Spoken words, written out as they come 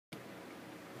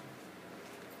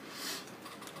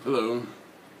Hello,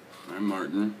 I'm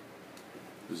Martin.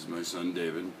 This is my son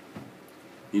David.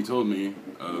 He told me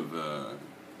of a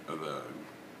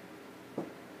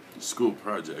school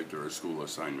project or a school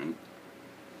assignment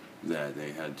that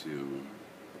they had to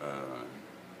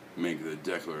make the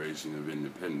Declaration of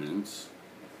Independence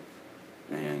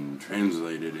and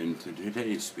translate it into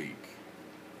today's speak.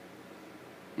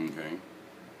 Okay?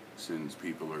 Since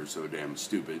people are so damn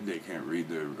stupid they can't read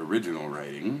the original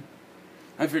writing,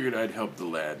 I figured I'd help the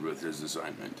lad with his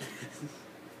assignment.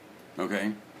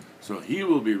 Okay? So he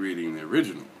will be reading the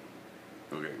original.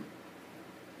 Okay?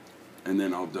 And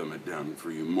then I'll dumb it down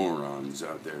for you morons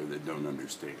out there that don't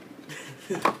understand.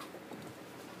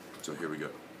 So here we go.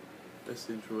 Best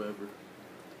intro ever.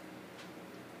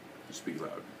 Speak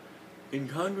loud. In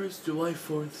Congress, July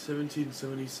 4th,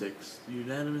 1776, the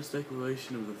unanimous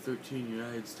declaration of the 13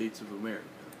 United States of America.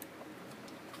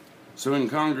 So in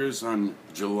Congress on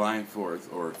July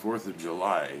 4th, or 4th of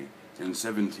July, in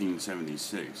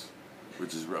 1776,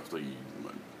 which is roughly,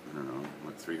 what, I don't know,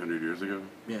 300 years ago?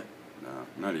 Yeah. No,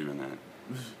 not even that.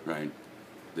 Right?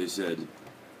 They said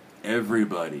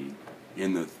everybody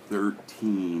in the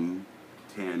 13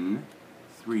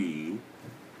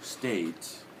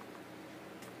 states,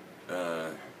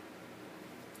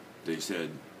 they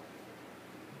said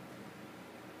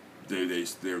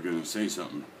they were going to say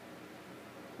something.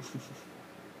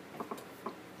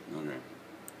 Okay.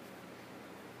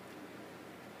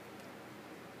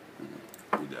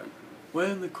 Be done. When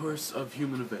in the course of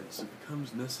human events it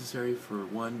becomes necessary for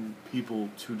one people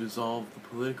to dissolve the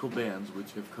political bands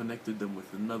which have connected them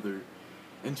with another,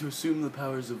 and to assume among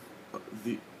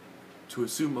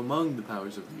the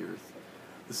powers of the earth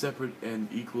the separate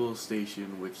and equal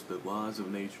station which the laws of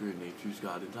nature and nature's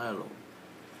God entitle.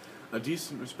 A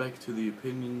decent respect to the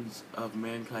opinions of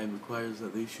mankind requires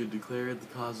that they should declare the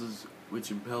causes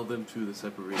which impel them to the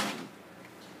separation.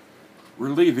 We're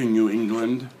leaving New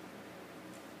England.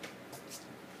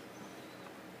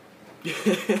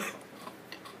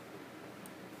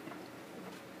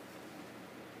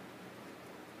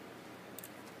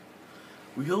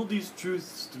 We hold these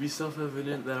truths to be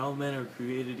self-evident, that all men are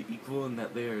created equal and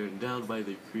that they are endowed by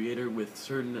their Creator with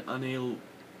certain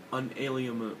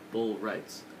unalienable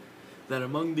rights, that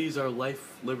among these are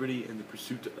life, liberty, and the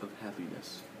pursuit of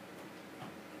happiness.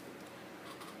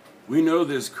 We know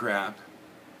this crap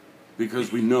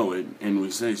because we know it and we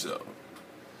say so.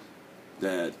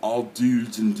 That all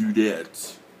dudes and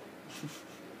dudettes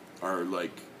are,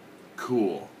 like,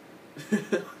 cool.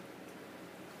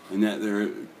 And that they're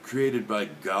created by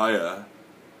Gaia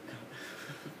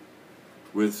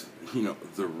with,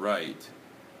 the right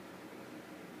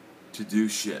to do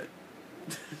shit.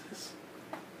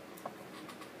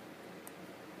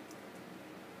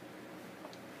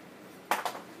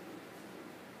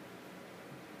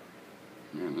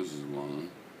 Man, this is a long one.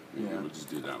 Yeah. We'll just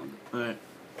do that one. Alright.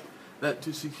 That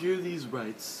to secure these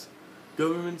rights,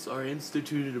 governments are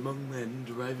instituted among men,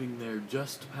 deriving their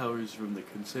just powers from the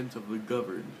consent of the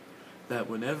governed, that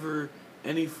whenever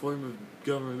any form of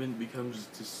government becomes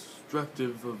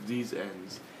destructive of these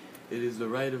ends, it is the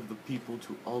right of the people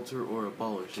to alter or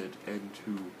abolish it, and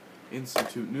to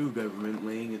institute new government,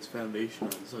 laying its foundation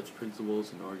on such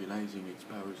principles and organizing its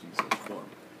powers in such form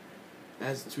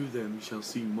as to them shall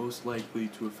seem most likely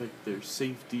to affect their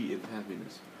safety and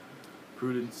happiness.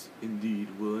 Prudence, indeed,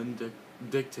 will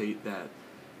dictate that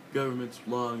governments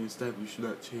long established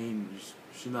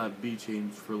should not be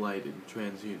changed for light and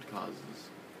transient causes.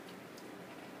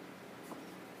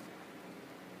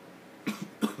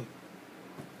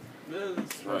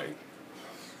 That's right.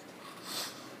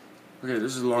 Okay,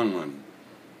 this is a long one.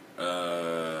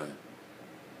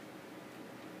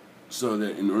 So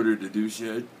that in order to do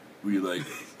shit, we,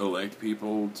 elect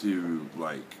people to,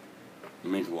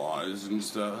 make laws and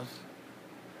stuff.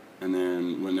 And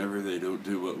then whenever they don't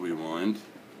do what we want,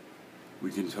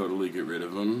 we can totally get rid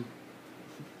of them.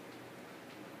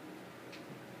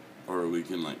 Or we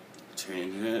can,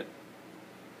 change it.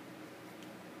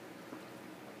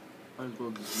 Might as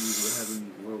well just use what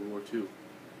happened in World War II.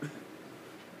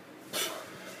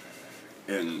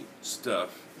 And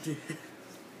stuff.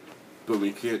 But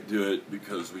we can't do it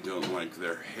because we don't like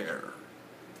their hair.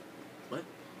 What?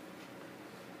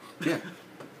 Yeah.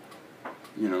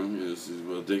 This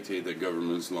will dictate that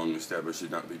governments long established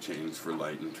should not be changed for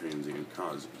light and transient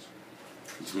causes.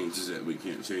 Which means that we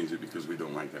can't change it because we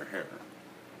don't like their hair.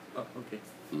 Oh, okay.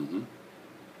 Mm-hmm.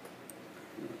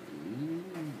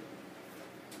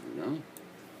 There we go.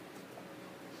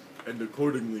 And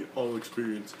accordingly all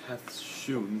experience hath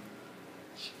shewn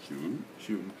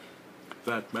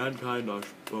that mankind are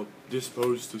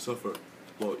disposed to suffer,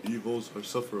 while evils are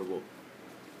sufferable.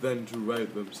 than to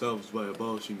right themselves by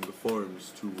abolishing the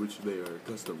forms to which they are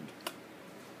accustomed.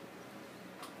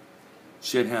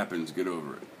 Shit happens, get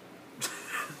over it.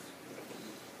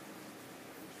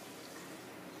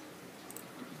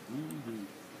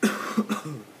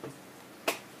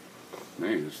 Now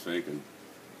you're just faking.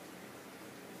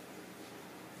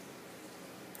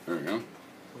 There we go.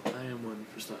 Well, I am one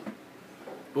for stop.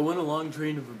 But when a long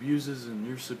train of abuses and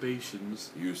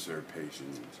usurpations,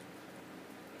 Usurpations.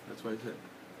 that's what I said.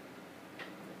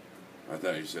 I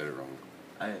thought you said it wrong.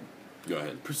 Go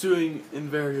ahead. Pursuing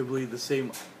invariably the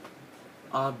same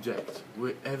object,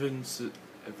 which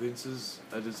evinces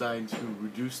a design to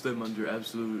reduce them under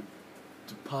absolute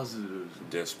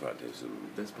despotism.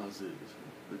 Despotism.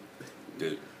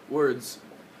 Words.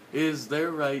 It is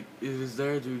their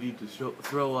duty to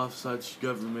throw off such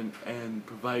government and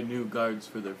provide new guards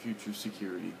for their future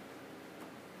security.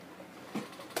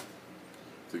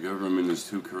 The government is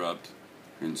too corrupt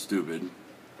and stupid.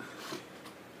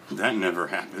 That never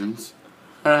happens.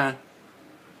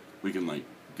 We can, like,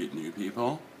 get new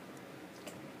people.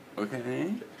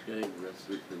 Okay? Getting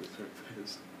arrested for the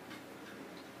purpose.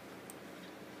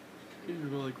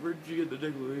 You're like, where did you get the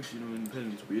Declaration of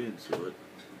Independence? We didn't steal it.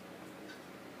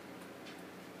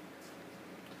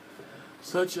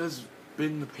 Such has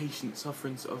been the patient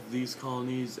sufferance of these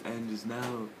colonies, and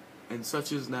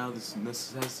such is now this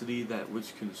necessity that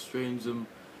which constrains them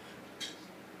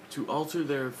to alter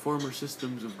their former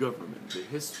systems of government. The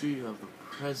history of the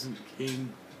present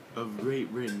King of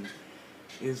Great Britain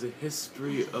is a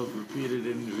history of repeated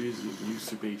injuries and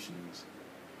usurpations,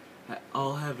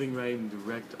 all having right and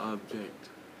direct object.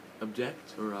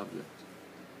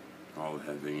 All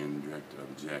having in direct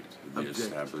object the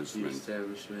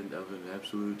establishment of an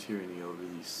absolute tyranny over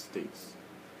these states.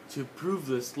 To prove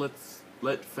this,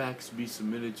 let facts be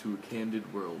submitted to a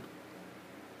candid world.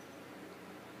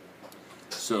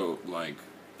 So, like,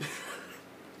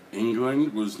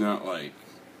 England was not, like,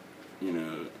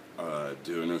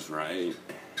 doing us right.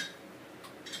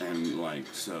 And, like,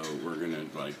 so we're gonna,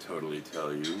 like, totally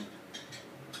tell you.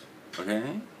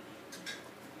 Okay?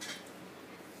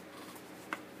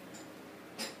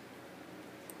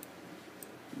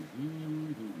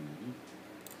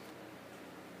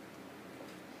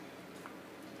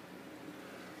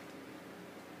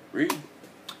 Read.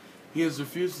 He has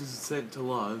refused his assent to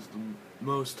laws, the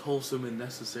most wholesome and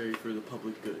necessary for the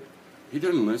public good. He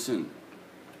doesn't listen.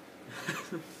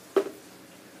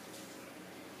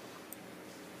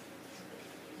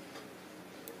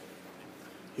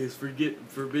 He has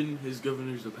forbidden his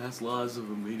governors to pass laws of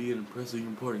immediate and pressing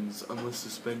importance unless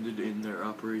suspended in their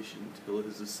operation till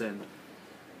his assent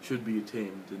should be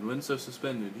attained, and when so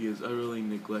suspended, he has utterly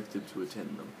neglected to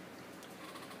attend them.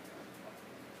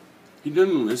 He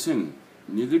doesn't listen.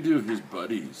 Neither do his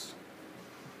buddies.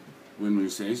 When we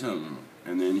say something,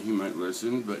 and then he might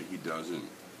listen, but he doesn't.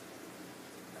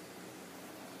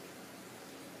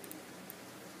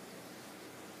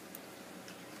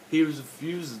 He has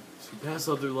refused to pass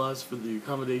other laws for the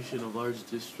accommodation of large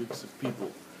districts of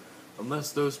people,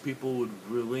 unless those people would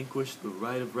relinquish the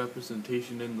right of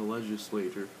representation in the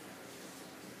legislature,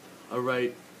 a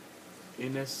right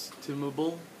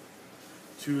inestimable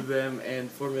to them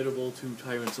and formidable to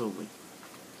tyrants only.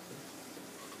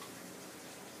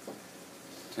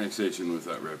 Taxation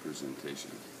without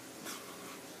representation.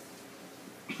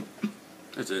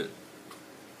 That's it.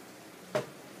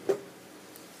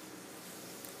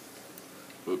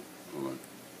 Oh, hold on.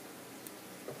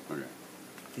 Okay.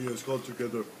 He has called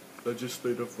together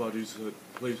legislative bodies at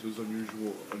places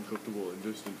unusual, uncomfortable, and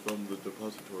distant from the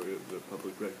depository of the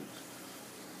public records,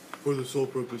 for the sole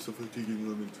purpose of fatiguing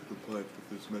them into compliance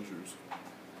with his measures.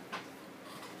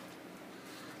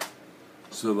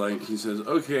 So, like, he says,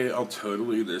 okay, I'll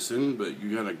totally listen, but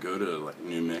you gotta go to, like,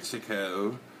 New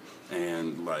Mexico,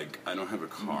 and, like, I don't have a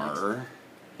car,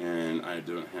 and I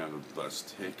don't have a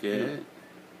bus ticket.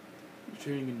 You're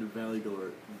turning into Valley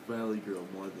Girl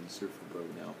more than Surfer Bro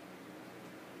now.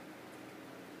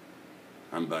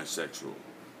 I'm bisexual.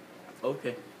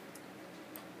 Okay.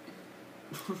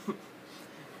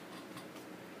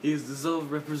 He has dissolved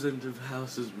representative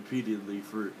houses repeatedly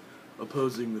for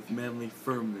opposing with manly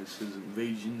firmness his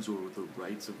invasions or the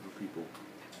rights of the people.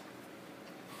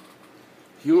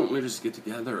 He won't let us get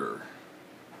together.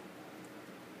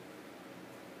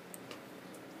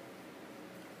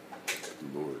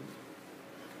 Lord.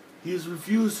 He has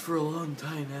refused for a long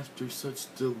time after such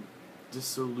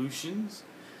dissolutions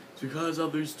to cause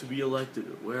others to be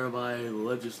elected, whereby the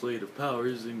legislative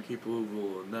powers,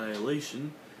 incapable of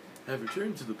annihilation, have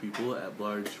returned to the people at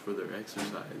large for their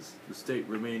exercise, the state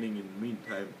remaining in the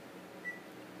meantime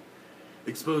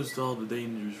exposed to all the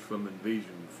dangers from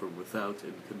invasion from without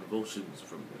and convulsions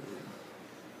from within.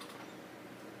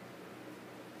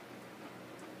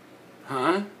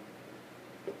 Huh?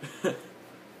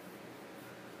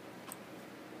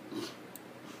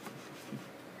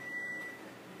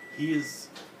 He has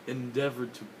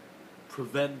endeavored to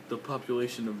prevent the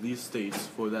population of these states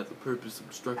for that the purpose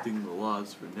obstructing the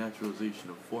laws for naturalization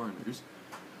of foreigners,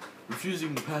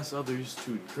 refusing to pass others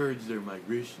to encourage their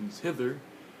migrations hither,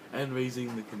 and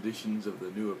raising the conditions of the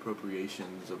new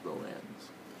appropriations of the lands.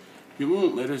 He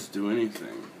won't let us do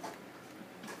anything.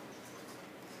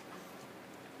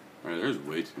 Alright, there's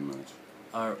way too much.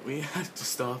 Alright, we have to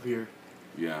stop here.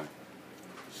 Yeah.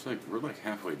 It's like, we're like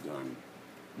halfway done.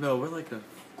 No, we're like a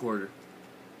quarter.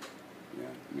 Yeah,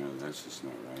 no, that's just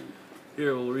not right.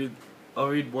 Here, I'll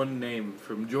read one name.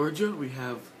 From Georgia, we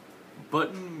have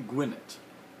Button Gwinnett.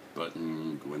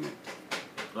 Button Gwinnett.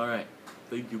 Alright.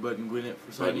 Thank you, Button Gwinnett,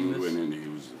 for signing Button this. Gwinnett, he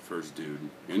was the first dude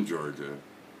in Georgia,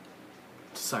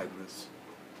 To sign this.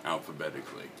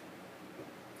 alphabetically.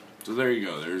 So there you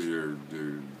go, there's your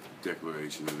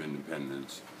Declaration of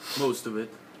Independence. Most of it.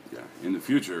 Yeah, in the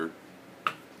future,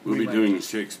 we'll We be might. doing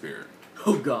Shakespeare.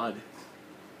 Oh, God.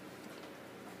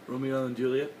 Romeo and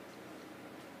Juliet?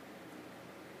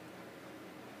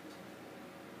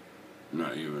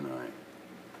 Not you and I.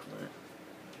 Alright.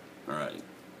 Alright.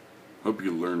 Hope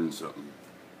you learned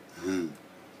something.